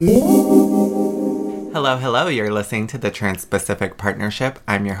Hello, hello. You're listening to the Trans-Pacific Partnership.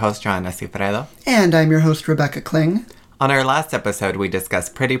 I'm your host, Joanna Cifredo. And I'm your host, Rebecca Kling. On our last episode, we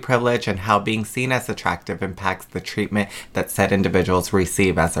discussed pretty privilege and how being seen as attractive impacts the treatment that said individuals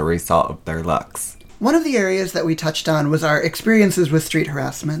receive as a result of their looks. One of the areas that we touched on was our experiences with street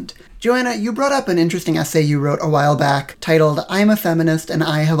harassment. Joanna, you brought up an interesting essay you wrote a while back titled, "I'm a Feminist and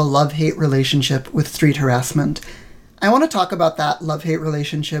I Have a Love-Hate Relationship with Street Harassment." I want to talk about that love-hate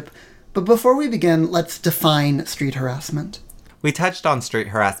relationship, but before we begin, let's define street harassment. We touched on street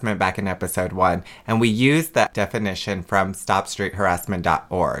harassment back in episode 1, and we used that definition from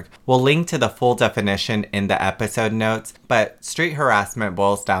stopstreetharassment.org. We'll link to the full definition in the episode notes, but street harassment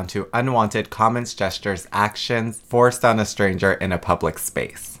boils down to unwanted comments, gestures, actions forced on a stranger in a public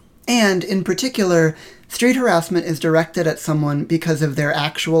space. And, in particular, street harassment is directed at someone because of their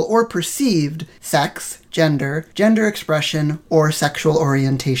actual or perceived sex, gender expression, or sexual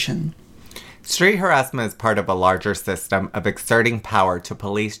orientation. Street harassment is part of a larger system of exerting power to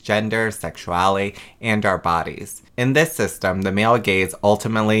police gender, sexuality, and our bodies. In this system, the male gaze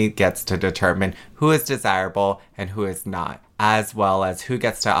ultimately gets to determine who is desirable and who is not, as well as who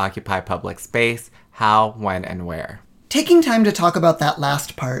gets to occupy public space, how, when, and where. Taking time to talk about that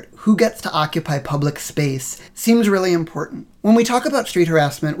last part, who gets to occupy public space, seems really important. When we talk about street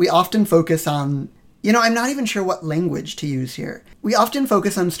harassment, we often focus on I'm not even sure what language to use here. We often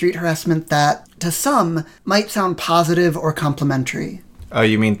focus on street harassment that, to some, might sound positive or complimentary. Oh,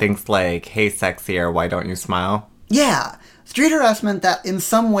 you mean things like, hey sexy, or why don't you smile? Yeah. Street harassment that in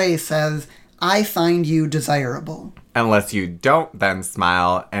some way says, I find you desirable. Unless you don't then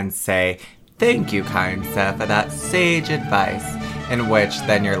smile and say, thank you, kind sir, for that sage advice, in which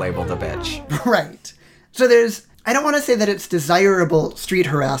then you're labeled a bitch. Right. So I don't want to say that it's desirable street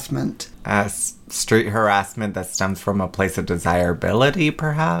harassment. Street harassment that stems from a place of desirability,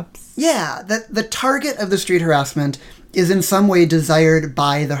 perhaps? Yeah, that the target of the street harassment is in some way desired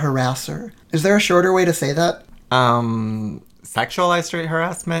by the harasser. Is there a shorter way to say that? Sexualized street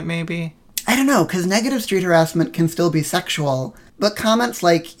harassment, maybe? I don't know, because negative street harassment can still be sexual, but comments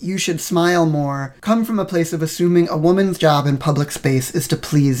like, you should smile more, come from a place of assuming a woman's job in public space is to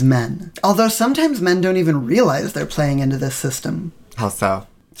please men. Although sometimes men don't even realize they're playing into this system. How so?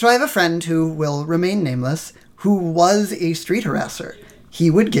 So I have a friend who will remain nameless, who was a street harasser.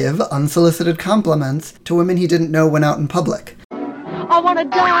 He would give unsolicited compliments to women he didn't know when out in public. I want a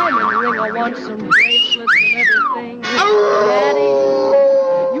diamond ring, I want some bracelets and everything. Daddy,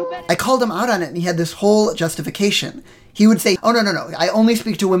 you bet. I called him out on it, and he had this whole justification. He would say, oh, no, I only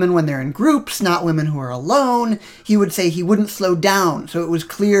speak to women when they're in groups, not women who are alone. He would say he wouldn't slow down, so it was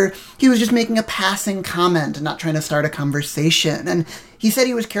clear he was just making a passing comment and not trying to start a conversation. And he said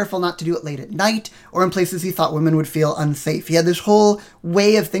he was careful not to do it late at night or in places he thought women would feel unsafe. He had this whole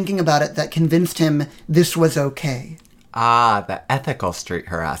way of thinking about it that convinced him this was okay. Ah, the ethical street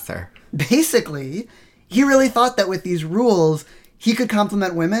harasser. Basically, he really thought that with these rules, he could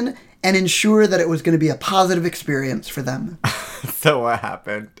compliment women and ensure that it was going to be a positive experience for them. So what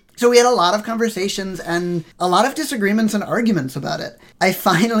happened? So we had a lot of conversations and a lot of disagreements and arguments about it. I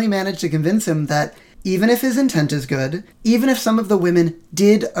finally managed to convince him that even if his intent is good, even if some of the women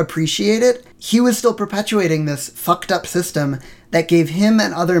did appreciate it, he was still perpetuating this fucked up system that gave him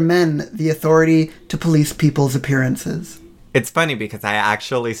and other men the authority to police people's appearances. It's funny because I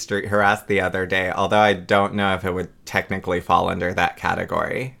actually street harassed the other day, although I don't know if it would technically fall under that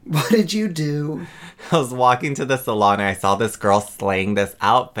category. What did you do? I was walking to the salon and I saw this girl slaying this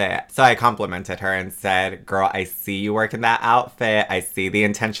outfit. So I complimented her and said, girl, I see you work in that outfit. I see the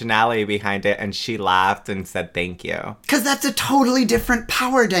intentionality behind it. And she laughed and said, thank you. Because that's a totally different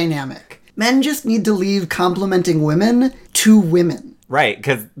power dynamic. Men just need to leave complimenting women to women. Right,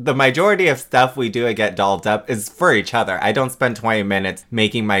 because the majority of stuff we do to get dolled up is for each other. I don't spend 20 minutes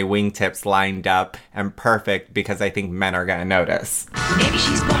making my wingtips lined up and perfect because I think men are going to notice. Maybe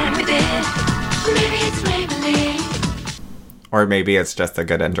she's born with it. Maybe it's Maybelline. Or maybe it's just a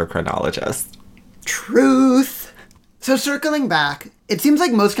good endocrinologist. Truth. So circling back, it seems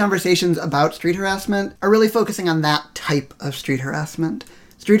like most conversations about street harassment are really focusing on that type of street harassment.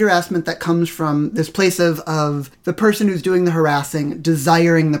 Street harassment that comes from this place of the person who's doing the harassing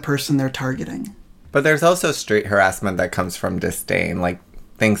desiring the person they're targeting. But there's also street harassment that comes from disdain, like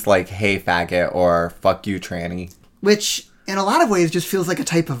things like, hey faggot, or fuck you tranny. Which, in a lot of ways, just feels like a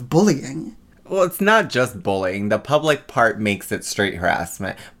type of bullying. Well, it's not just bullying. The public part makes it street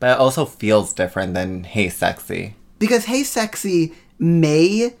harassment, but it also feels different than hey sexy. Because hey sexy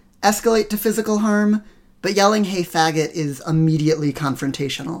may escalate to physical harm, But yelling, "Hey, faggot," is immediately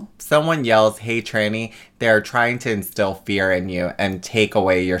confrontational. Someone yells, "Hey, tranny," they're trying to instill fear in you and take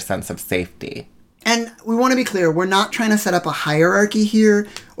away your sense of safety. And we want to be clear, we're not trying to set up a hierarchy here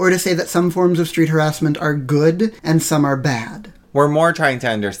or to say that some forms of street harassment are good and some are bad. We're more trying to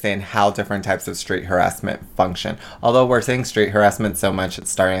understand how different types of street harassment function. Although we're saying street harassment so much, it's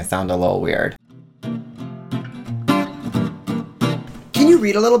starting to sound a little weird. Can you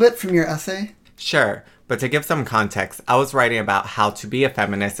read a little bit from your essay? Sure, but to give some context, I was writing about how to be a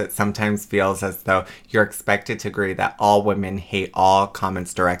feminist, it sometimes feels as though you're expected to agree that all women hate all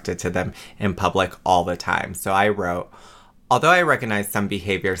comments directed to them in public all the time. So I wrote, although I recognize some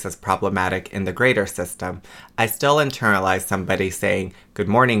behaviors as problematic in the greater system, I still internalize somebody saying, "Good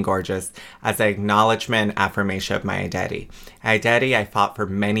morning, gorgeous," as an acknowledgement and affirmation of my identity. Identity I fought for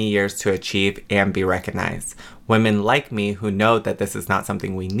many years to achieve and be recognized. Women like me who know that this is not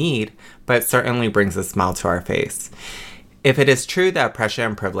something we need, but it certainly brings a smile to our face. If it is true that oppression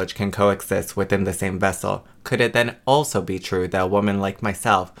and privilege can coexist within the same vessel, could it then also be true that a woman like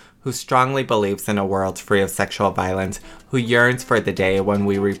myself, who strongly believes in a world free of sexual violence, who yearns for the day when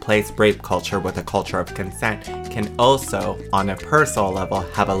we replace rape culture with a culture of consent, can also, on a personal level,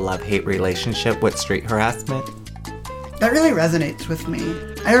 have a love-hate relationship with street harassment? That really resonates with me.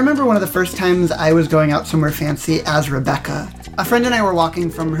 I remember one of the first times I was going out somewhere fancy as Rebecca. A friend and I were walking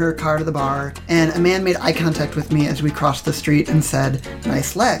from her car to the bar, and a man made eye contact with me as we crossed the street and said,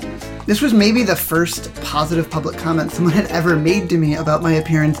 "Nice legs." This was maybe the first positive public comment someone had ever made to me about my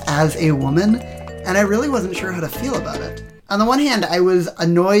appearance as a woman, and I really wasn't sure how to feel about it. On the one hand, I was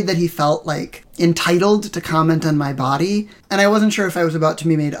annoyed that he felt like entitled to comment on my body, and I wasn't sure if I was about to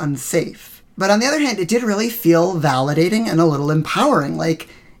be made unsafe. But on the other hand, it did really feel validating and a little empowering. Like,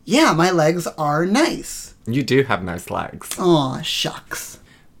 yeah, my legs are nice. You do have nice legs. Aw, shucks.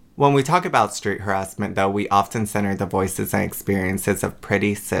 When we talk about street harassment, though, we often center the voices and experiences of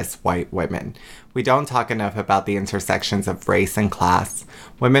pretty cis white women. We don't talk enough about the intersections of race and class.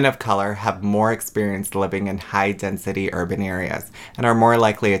 Women of color have more experience living in high-density urban areas and are more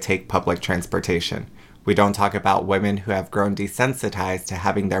likely to take public transportation. We don't talk about women who have grown desensitized to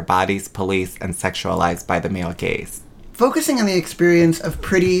having their bodies policed and sexualized by the male gaze. Focusing on the experience of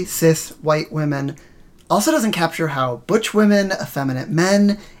pretty cis white women also doesn't capture how butch women, effeminate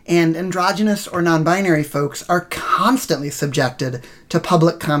men, and androgynous or non-binary folks are constantly subjected to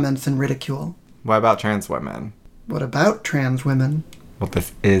public comments and ridicule. What about trans women? What about trans women? Well,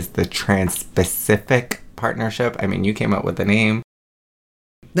 this is the Trans-Pacific Partnership. I mean, you came up with the name.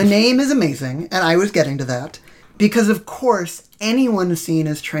 The name is amazing, and I was getting to that, because of course anyone seen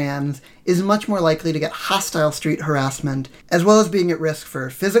as trans is much more likely to get hostile street harassment, as well as being at risk for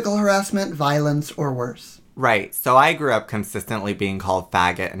physical harassment, violence, or worse. Right, so I grew up consistently being called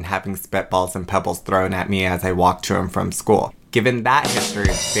faggot and having spitballs and pebbles thrown at me as I walked to and from school. Given that history,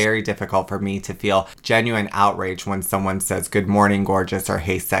 it's very difficult for me to feel genuine outrage when someone says, "Good morning, gorgeous," or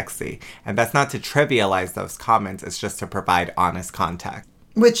 "Hey, sexy." And that's not to trivialize those comments, it's just to provide honest context.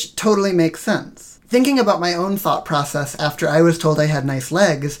 Which totally makes sense. Thinking about my own thought process after I was told I had nice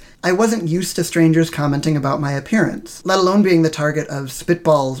legs, I wasn't used to strangers commenting about my appearance, let alone being the target of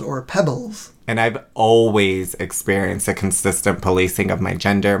spitballs or pebbles. And I've always experienced a consistent policing of my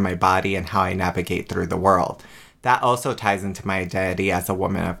gender, my body, and how I navigate through the world. That also ties into my identity as a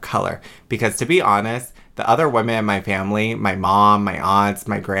woman of color. Because to be honest, the other women in my family, my mom, my aunts,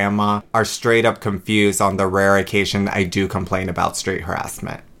 my grandma, are straight up confused on the rare occasion I do complain about street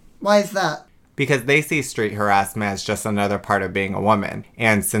harassment. Why is that? Because they see street harassment as just another part of being a woman.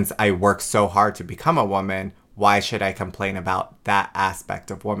 And since I worked so hard to become a woman, why should I complain about that aspect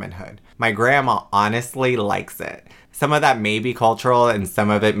of womanhood? My grandma honestly likes it. Some of that may be cultural and some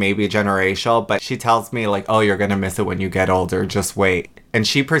of it may be generational, but she tells me like, "Oh, you're gonna miss it when you get older, just wait." And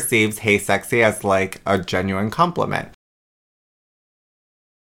she perceives "Hey, sexy" as like a genuine compliment.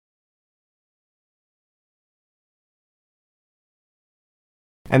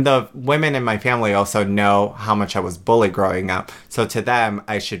 And the women in my family also know how much I was bullied growing up, so to them,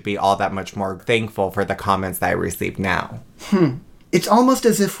 I should be all that much more thankful for the comments that I receive now. It's almost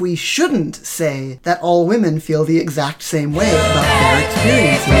as if we shouldn't say that all women feel the exact same way about their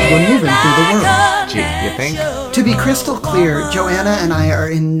experiences when moving through the world. Gee, you think? To be crystal clear, Joanna and I are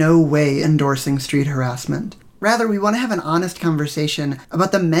in no way endorsing street harassment. Rather, we want to have an honest conversation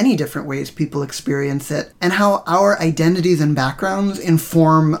about the many different ways people experience it and how our identities and backgrounds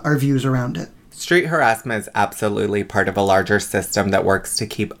inform our views around it. Street harassment is absolutely part of a larger system that works to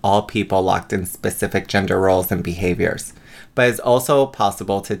keep all people locked in specific gender roles and behaviors. but it's also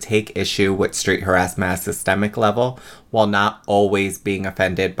possible to take issue with street harassment at a systemic level while not always being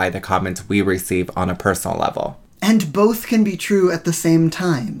offended by the comments we receive on a personal level. And both can be true at the same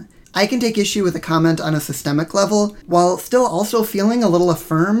time. I can take issue with a comment on a systemic level while still also feeling a little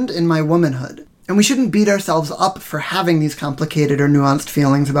affirmed in my womanhood. And we shouldn't beat ourselves up for having these complicated or nuanced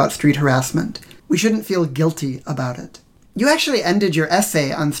feelings about street harassment. We shouldn't feel guilty about it. You actually ended your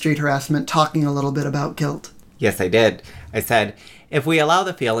essay on street harassment talking a little bit about guilt. Yes, I did. I said, if we allow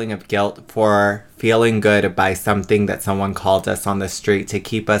the feeling of guilt for feeling good by something that someone called us on the street to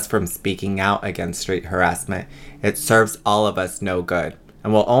keep us from speaking out against street harassment, it serves all of us no good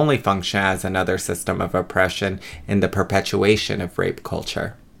and will only function as another system of oppression in the perpetuation of rape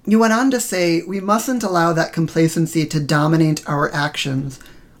culture. You went on to say we mustn't allow that complacency to dominate our actions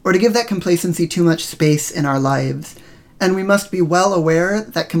or to give that complacency too much space in our lives. And we must be well aware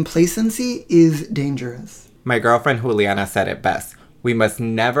that complacency is dangerous. My girlfriend Juliana said it best. We must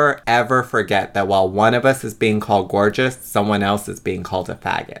never, ever forget that while one of us is being called gorgeous, someone else is being called a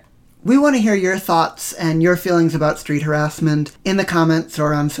faggot. We want to hear your thoughts and your feelings about street harassment in the comments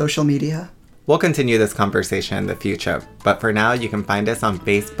or on social media. We'll continue this conversation in the future, but for now you can find us on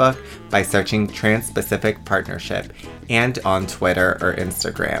Facebook by searching Trans-Pacific Partnership and on Twitter or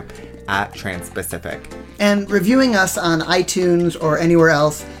Instagram at Trans-Pacific. And reviewing us on iTunes or anywhere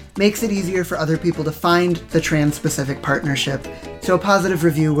else makes it easier for other people to find the Trans-Pacific Partnership, so a positive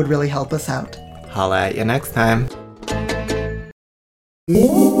review would really help us out. Holla at you next time.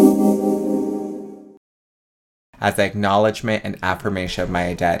 As an acknowledgement and affirmation of my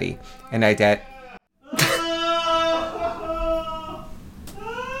identity. And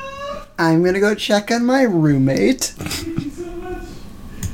I'm gonna go check on my roommate.